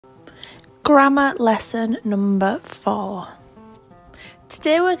Grammar lesson number 4.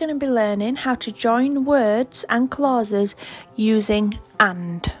 Today we're going to be learning how to join words and clauses using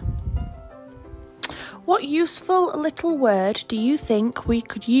and. What useful little word do you think we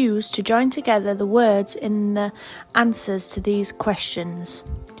could use to join together the words in the answers to these questions?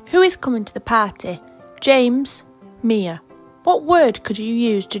 Who is coming to the party? James, Mia. What word could you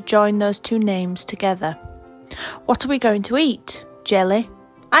use to join those two names together? What are we going to eat? Jelly,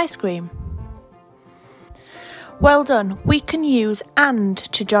 ice cream. Well done. We can use and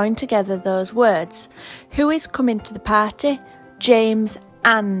to join together those words. Who is coming to the party? James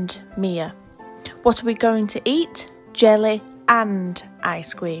and Mia. What are we going to eat? Jelly and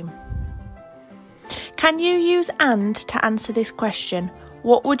ice cream. Can you use and to answer this question?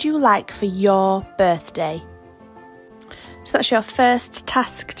 What would you like for your birthday? So that's your first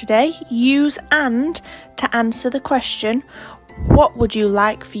task today. Use and to answer the question, what would you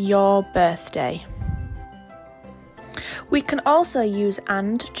like for your birthday? We can also use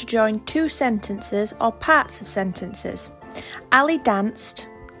and to join two sentences or parts of sentences. Ali danced,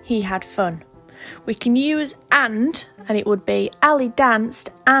 he had fun. We can use and it would be Ali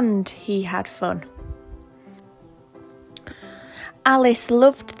danced and he had fun. Alice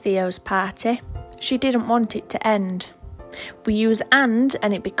loved Theo's party. She didn't want it to end. We use and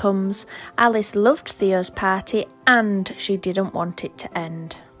it becomes Alice loved Theo's party and she didn't want it to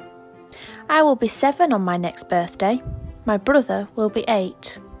end. I will be 7 on my next birthday. My brother will be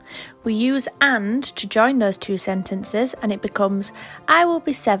 8. We use and to join those two sentences and it becomes I will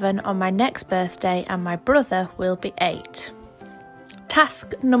be 7 on my next birthday and my brother will be 8.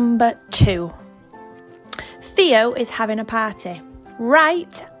 Task number 2. Theo is having a party.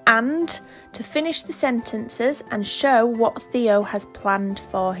 Write and to finish the sentences and show what Theo has planned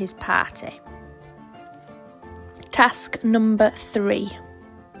for his party. Task number 3.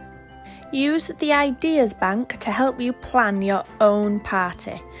 Use the ideas bank to help you plan your own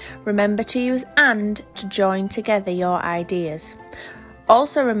party. Remember to use and to join together your ideas.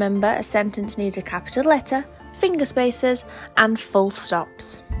 Also remember a sentence needs a capital letter, finger spaces and full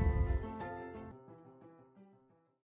stops.